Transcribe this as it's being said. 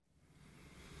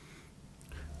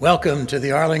Welcome to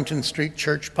the Arlington Street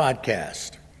Church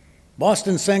Podcast.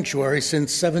 Boston Sanctuary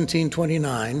since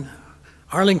 1729,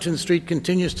 Arlington Street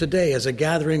continues today as a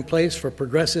gathering place for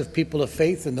progressive people of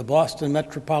faith in the Boston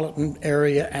metropolitan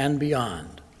area and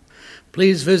beyond.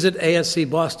 Please visit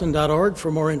ascboston.org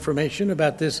for more information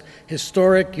about this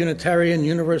historic Unitarian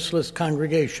Universalist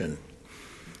congregation.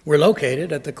 We're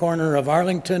located at the corner of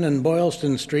Arlington and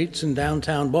Boylston Streets in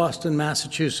downtown Boston,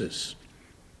 Massachusetts.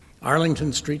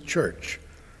 Arlington Street Church,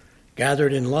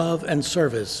 gathered in love and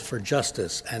service for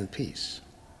justice and peace.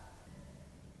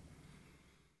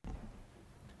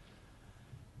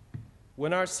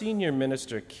 When our senior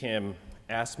minister, Kim,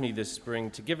 asked me this spring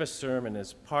to give a sermon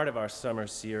as part of our summer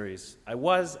series, I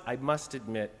must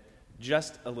admit,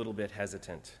 just a little bit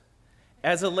hesitant.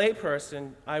 As a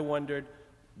layperson, I wondered,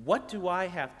 what do I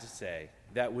have to say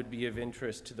that would be of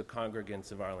interest to the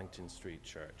congregants of Arlington Street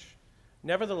Church?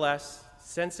 Nevertheless,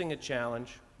 sensing a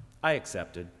challenge, I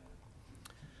accepted.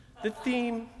 The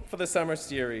theme for the summer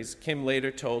series, Kim later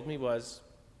told me, was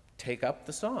take up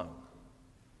the song.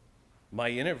 My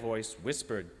inner voice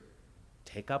whispered,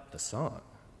 take up the song?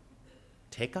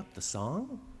 Take up the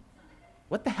song?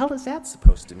 What the hell is that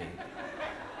supposed to mean?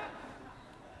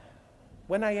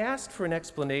 When I asked for an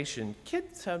explanation, Kim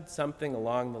said something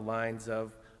along the lines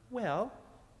of, well,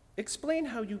 explain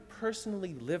how you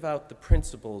personally live out the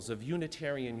principles of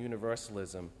Unitarian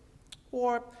Universalism.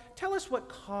 Or tell us what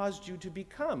caused you to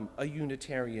become a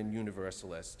Unitarian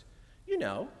Universalist. You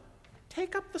know,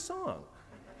 take up the song.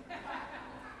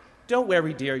 Don't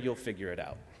worry, dear, you'll figure it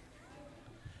out.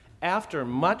 After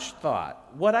much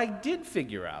thought, what I did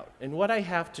figure out, and what I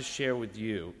have to share with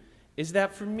you, is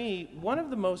that for me, one of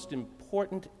the most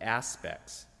important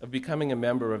aspects of becoming a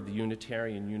member of the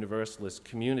Unitarian Universalist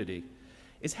community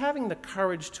is having the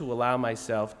courage to allow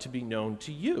myself to be known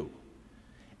to you.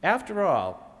 After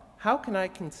all, how can I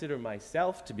consider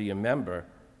myself to be a member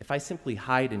if I simply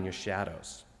hide in your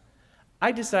shadows?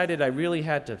 I decided I really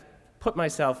had to put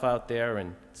myself out there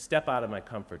and step out of my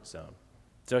comfort zone.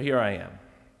 So here I am.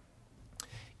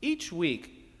 Each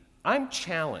week, I'm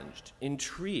challenged,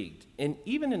 intrigued, and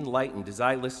even enlightened as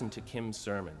I listen to Kim's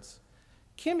sermons.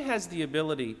 Kim has the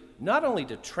ability not only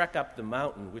to trek up the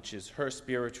mountain, which is her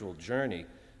spiritual journey,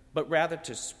 but rather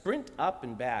to sprint up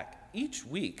and back each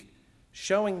week,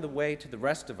 showing the way to the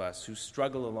rest of us who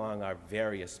struggle along our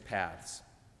various paths.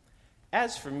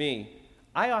 As for me,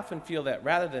 I often feel that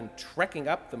rather than trekking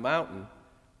up the mountain,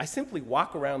 I simply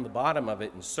walk around the bottom of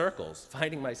it in circles,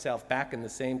 finding myself back in the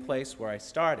same place where I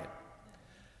started.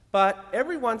 But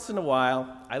every once in a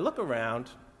while, I look around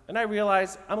and I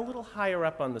realize I'm a little higher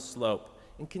up on the slope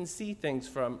and can see things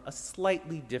from a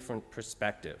slightly different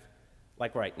perspective,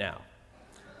 like right now.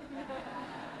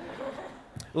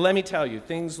 Let me tell you,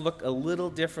 things look a little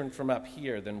different from up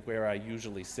here than where I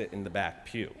usually sit in the back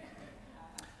pew.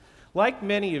 Like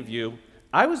many of you,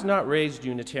 I was not raised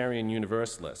Unitarian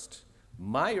Universalist.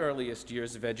 My earliest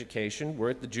years of education were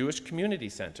at the Jewish Community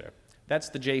Center. That's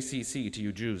the JCC to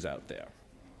you Jews out there.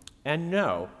 And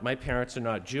no, my parents are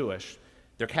not Jewish,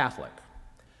 they're Catholic.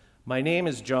 My name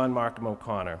is John Markham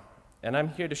O'Connor, and I'm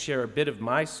here to share a bit of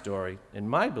my story and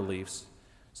my beliefs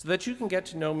so that you can get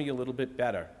to know me a little bit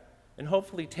better and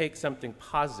hopefully take something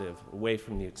positive away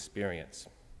from the experience.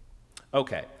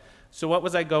 Okay, so what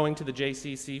was I going to the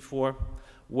JCC for?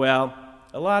 Well,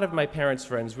 a lot of my parents'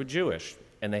 friends were Jewish,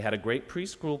 and they had a great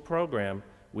preschool program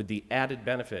with the added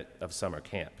benefit of summer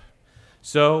camp.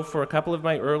 So for a couple of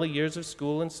my early years of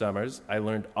school and summers, I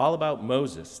learned all about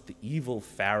Moses, the evil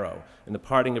Pharaoh, and the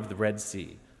parting of the Red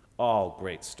Sea. All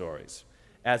great stories.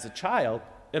 As a child,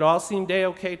 it all seemed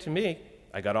a-okay to me.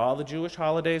 I got all the Jewish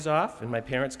holidays off, and my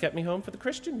parents kept me home for the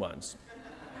Christian ones.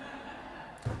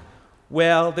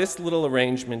 Well, this little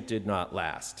arrangement did not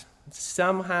last.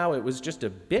 Somehow it was just a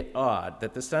bit odd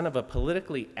that the son of a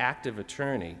politically active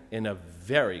attorney in a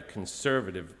very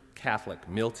conservative Catholic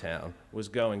Milltown was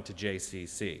going to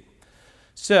JCC.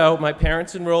 So my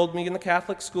parents enrolled me in the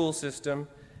Catholic school system,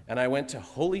 and I went to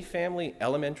Holy Family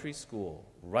Elementary School,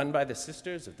 run by the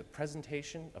Sisters of the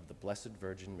Presentation of the Blessed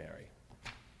Virgin Mary.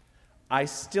 I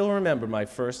still remember my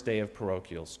first day of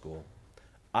parochial school.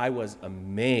 I was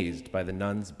amazed by the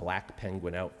nuns' black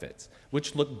penguin outfits,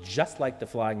 which looked just like the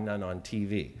flying nun on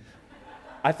TV.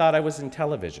 I thought I was in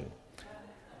television.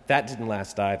 That didn't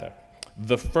last either.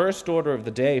 The first order of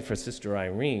the day for Sister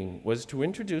Irene was to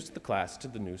introduce the class to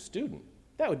the new student.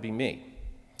 That would be me.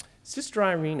 Sister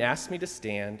Irene asked me to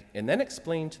stand and then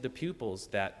explained to the pupils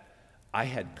that I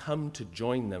had come to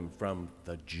join them from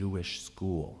the Jewish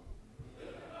school.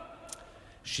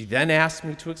 She then asked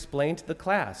me to explain to the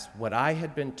class what I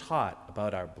had been taught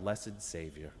about our blessed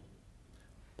Savior.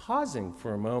 Pausing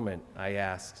for a moment, I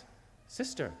asked,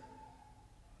 "Sister,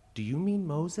 do you mean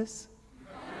Moses?"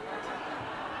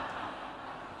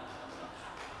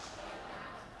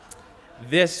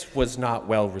 This was not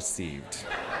well received.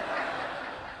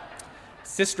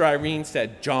 Sister Irene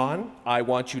said, "John, I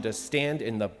want you to stand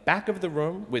in the back of the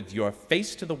room with your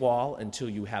face to the wall until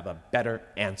you have a better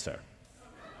answer."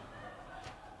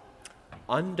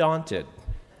 Undaunted,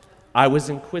 I was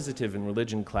inquisitive in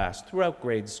religion class throughout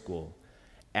grade school,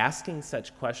 asking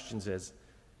such questions as,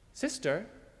 "Sister,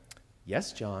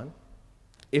 yes, John,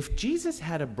 if Jesus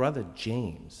had a brother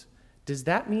James, does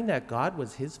that mean that God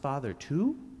was his father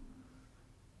too?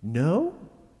 No?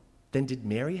 Then did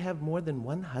Mary have more than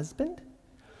one husband?"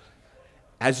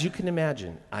 As you can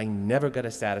imagine, I never got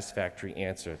a satisfactory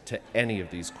answer to any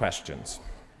of these questions.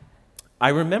 I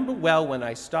remember well when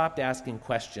I stopped asking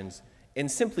questions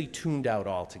and simply tuned out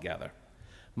altogether.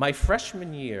 My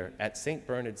freshman year at St.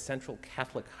 Bernard Central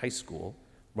Catholic High School,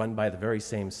 run by the very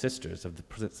same sisters of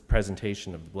the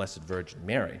Presentation of the Blessed Virgin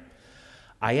Mary,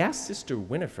 I asked Sister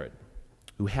Winifred,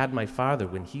 who had my father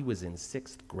when he was in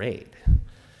 6th grade,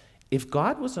 if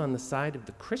God was on the side of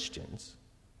the Christians,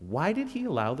 why did he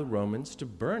allow the Romans to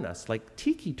burn us like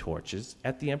tiki torches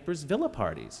at the emperor's villa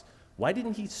parties? Why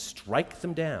didn't he strike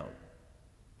them down?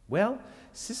 Well,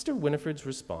 Sister Winifred's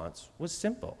response was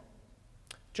simple.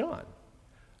 "John,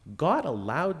 God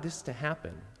allowed this to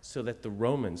happen so that the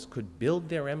Romans could build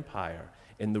their empire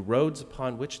in the roads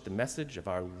upon which the message of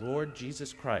our Lord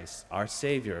Jesus Christ, our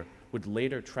Savior, would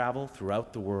later travel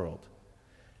throughout the world."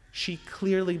 She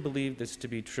clearly believed this to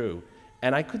be true,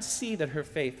 and I could see that her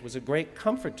faith was a great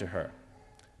comfort to her,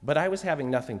 but I was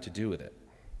having nothing to do with it.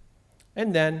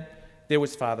 And then there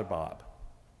was Father Bob.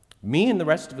 Me and the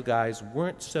rest of the guys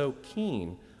weren't so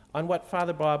keen on what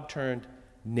Father Bob termed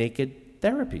naked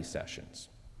therapy sessions.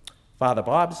 Father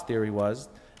Bob's theory was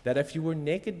that if you were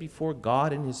naked before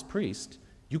God and his priest,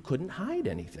 you couldn't hide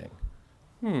anything.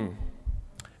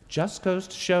 Just goes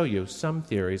to show you some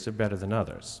theories are better than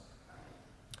others.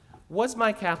 Was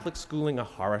my Catholic schooling a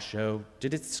horror show?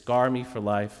 Did it scar me for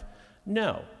life?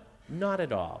 No, not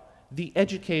at all. The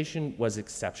education was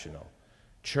exceptional.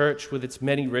 Church, with its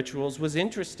many rituals, was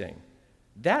interesting.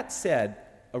 That said,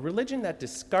 a religion that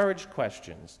discouraged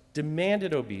questions,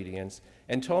 demanded obedience,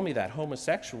 and told me that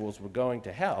homosexuals were going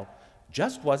to hell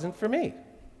just wasn't for me.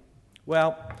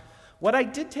 Well, what I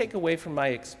did take away from my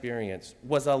experience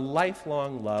was a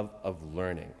lifelong love of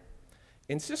learning.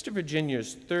 In Sister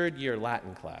Virginia's 3rd-year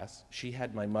Latin class, she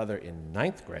had my mother in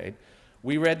 9th grade,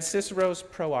 we read Cicero's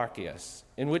Proarchus,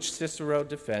 in which Cicero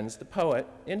defends the poet,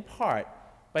 in part,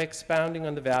 by expounding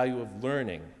on the value of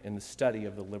learning in the study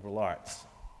of the liberal arts.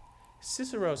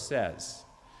 Cicero says,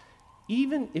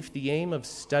 "Even if the aim of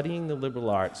studying the liberal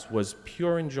arts was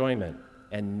pure enjoyment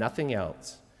and nothing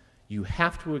else, you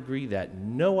have to agree that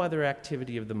no other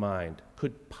activity of the mind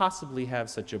could possibly have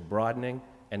such a broadening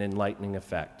and enlightening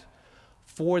effect.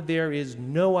 For there is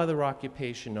no other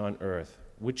occupation on earth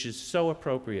which is so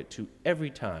appropriate to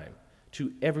every time,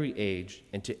 to every age,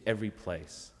 and to every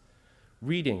place.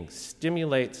 Reading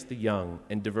stimulates the young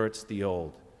and diverts the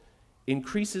old,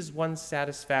 increases one's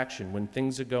satisfaction when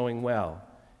things are going well,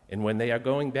 and when they are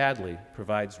going badly,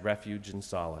 provides refuge and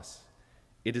solace.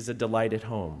 It is a delight at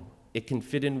home. It can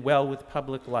fit in well with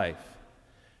public life.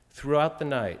 Throughout the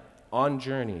night, on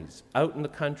journeys, out in the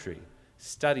country,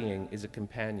 studying is a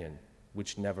companion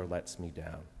which never lets me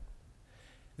down."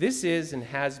 This is and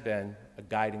has been a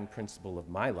guiding principle of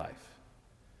my life.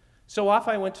 So off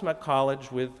I went to my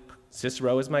college with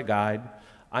Cicero as my guide.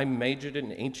 I majored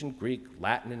in ancient Greek,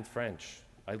 Latin, and French.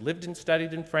 I lived and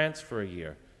studied in France for a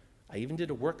year. I even did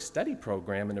a work-study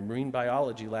program in a marine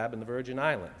biology lab in the Virgin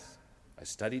Islands. I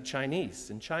studied Chinese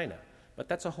in China, but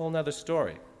that's a whole nother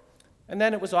story. And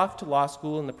then it was off to law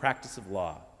school and the practice of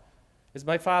law. As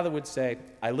my father would say,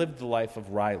 I lived the life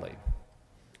of Riley.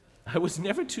 I was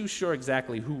never too sure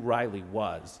exactly who Riley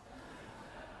was,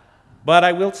 but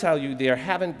I will tell you there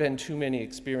haven't been too many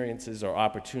experiences or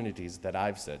opportunities that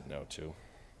I've said no to.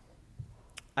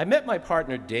 I met my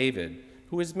partner David,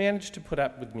 who has managed to put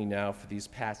up with me now for these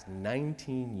past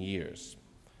 19 years.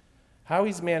 How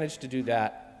he's managed to do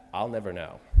that, I'll never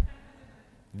know.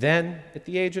 Then, at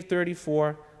the age of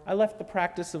 34, I left the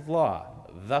practice of law,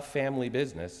 the family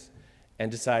business, and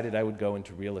decided I would go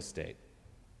into real estate.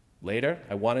 Later,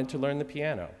 I wanted to learn the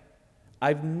piano.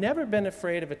 I've never been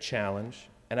afraid of a challenge,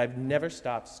 and I've never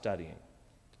stopped studying.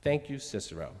 Thank you,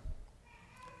 Cicero.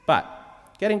 But,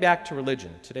 getting back to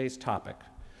religion, today's topic.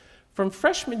 From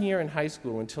freshman year in high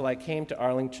school until I came to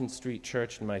Arlington Street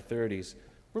Church in my 30s,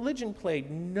 religion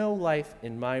played no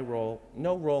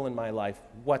role in my life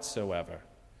whatsoever.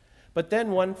 But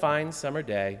then one fine summer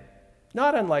day,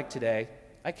 not unlike today,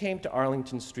 I came to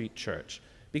Arlington Street Church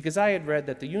because I had read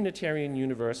that the Unitarian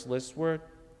Universalists were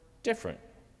different.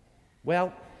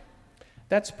 Well,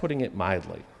 that's putting it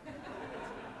mildly.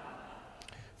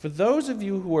 For those of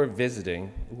you who are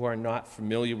visiting, who are not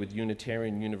familiar with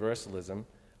Unitarian Universalism,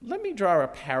 let me draw a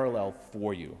parallel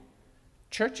for you.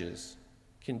 Churches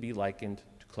can be likened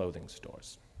to clothing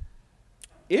stores.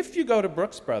 If you go to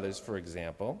Brooks Brothers, for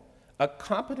example, a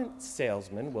competent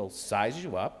salesman will size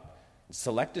you up,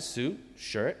 select a suit,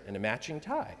 shirt, and a matching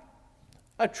tie.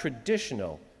 A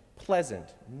traditional,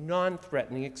 pleasant,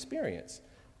 non-threatening experience,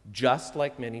 just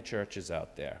like many churches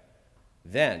out there.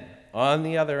 Then, on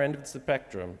the other end of the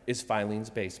spectrum is Filene's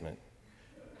Basement.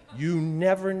 You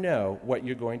never know what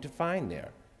you're going to find there.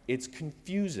 It's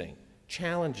confusing,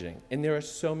 challenging, and there are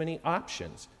so many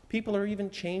options. People are even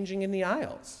changing in the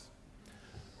aisles.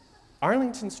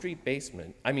 Arlington Street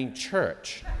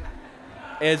Church,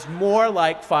 is more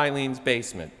like Filene's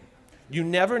Basement. You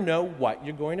never know what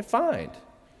you're going to find.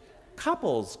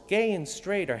 Couples, gay and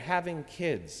straight, are having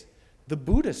kids. The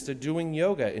Buddhists are doing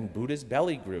yoga in Buddha's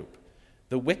belly group.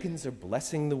 The Wiccans are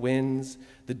blessing the winds.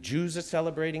 The Jews are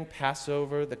celebrating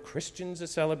Passover. The Christians are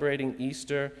celebrating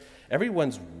Easter.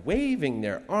 Everyone's waving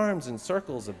their arms in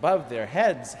circles above their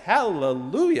heads.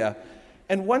 Hallelujah!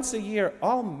 And once a year,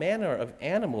 all manner of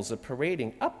animals are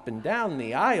parading up and down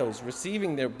the aisles,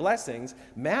 receiving their blessings.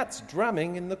 Matt's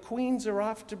drumming, and the queens are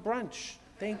off to brunch.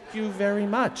 Thank you very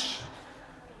much.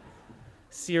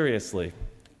 Seriously,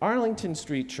 Arlington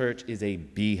Street Church is a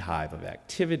beehive of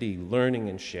activity, learning,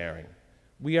 and sharing.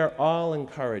 We are all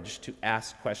encouraged to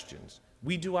ask questions.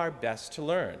 We do our best to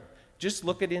learn. Just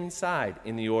look at inside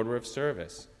in the order of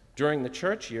service. During the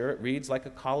church year, it reads like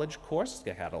a college course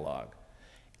catalog.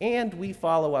 And we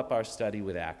follow up our study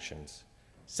with actions.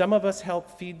 Some of us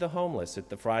help feed the homeless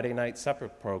at the Friday night supper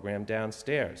program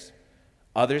downstairs.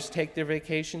 Others take their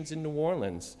vacations in New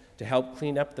Orleans to help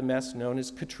clean up the mess known as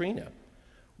Katrina.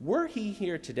 Were he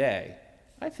here today,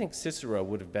 I think Cicero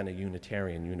would have been a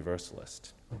Unitarian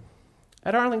Universalist.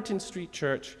 At Arlington Street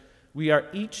Church, we are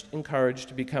each encouraged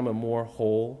to become a more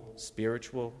whole,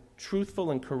 spiritual, truthful,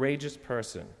 and courageous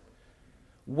person.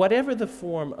 Whatever the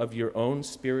form of your own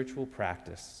spiritual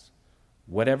practice,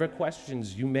 whatever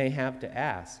questions you may have to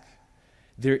ask,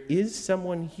 there is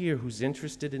someone here who's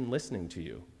interested in listening to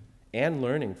you and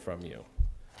learning from you.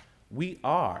 We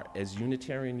are, as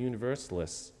Unitarian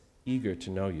Universalists, eager to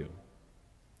know you.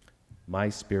 My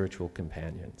spiritual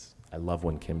companions. I love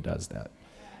when Kim does that.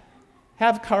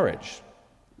 Have courage.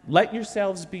 Let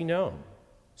yourselves be known.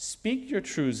 Speak your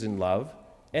truths in love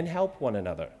and help one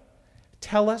another.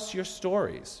 Tell us your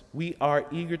stories. We are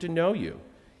eager to know you.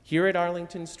 Here at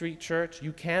Arlington Street Church,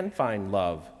 you can find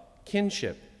love,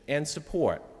 kinship, and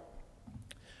support.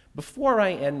 Before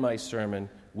I end my sermon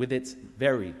with its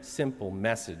very simple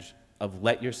message of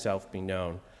let yourself be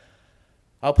known,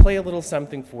 I'll play a little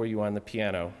something for you on the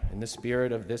piano in the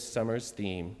spirit of this summer's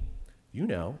theme. You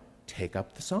know, take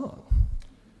up the song.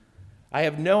 I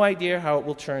have no idea how it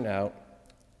will turn out.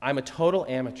 I'm a total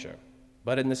amateur.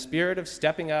 But in the spirit of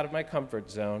stepping out of my comfort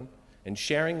zone and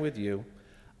sharing with you,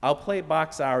 I'll play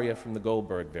Bach's aria from the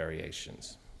Goldberg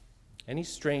Variations. Any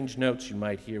strange notes you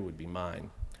might hear would be mine,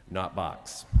 not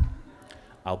Bach's.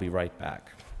 I'll be right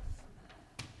back.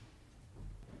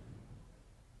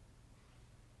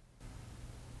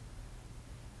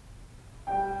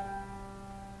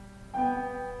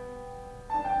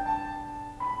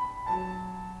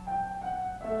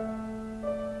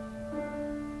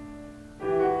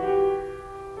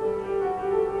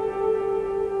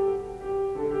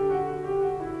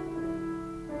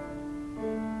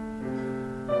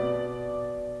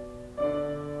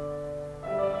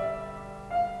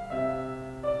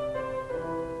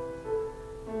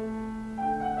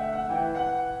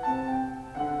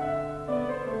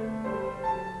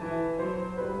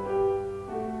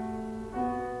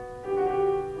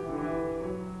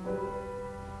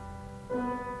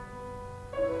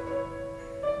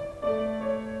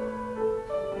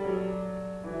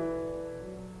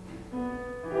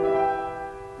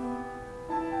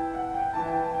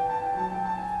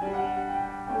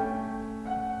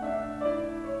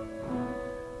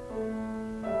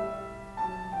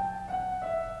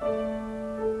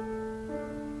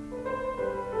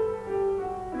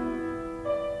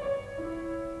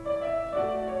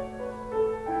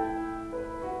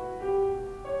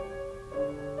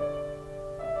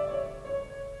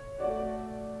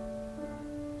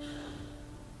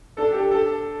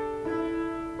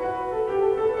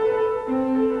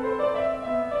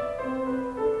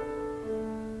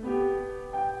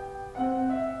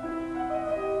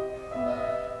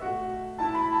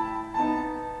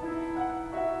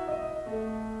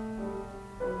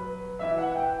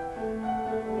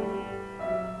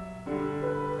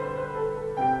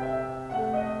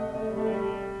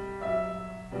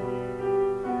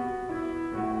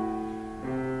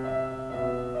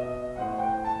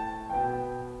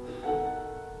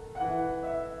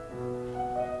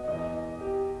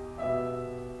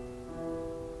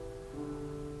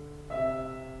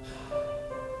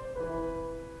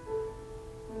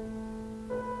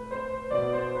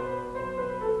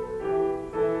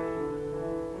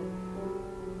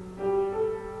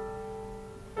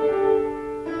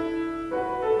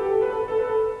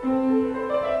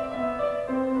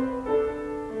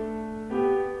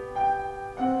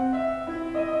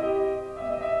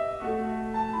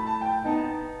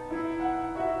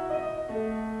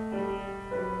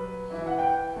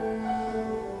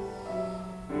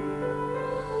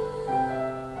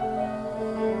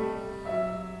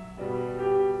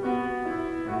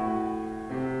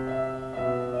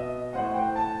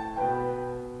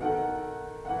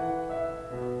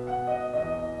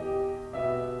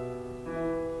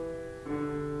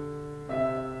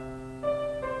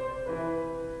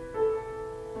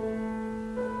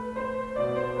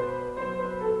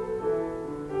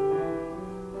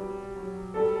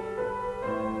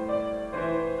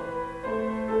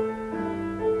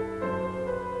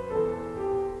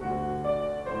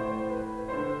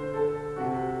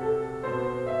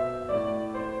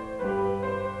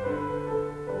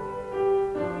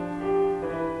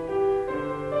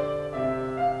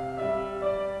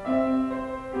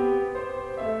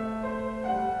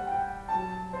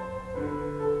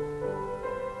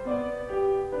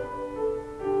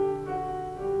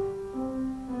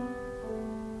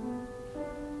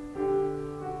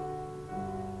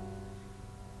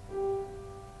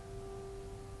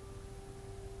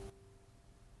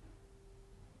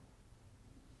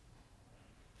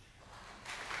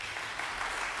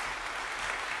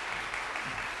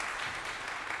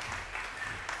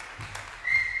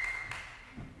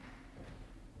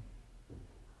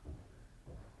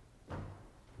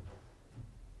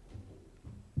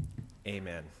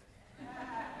 Amen.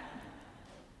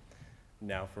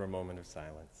 Now for a moment of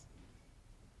silence.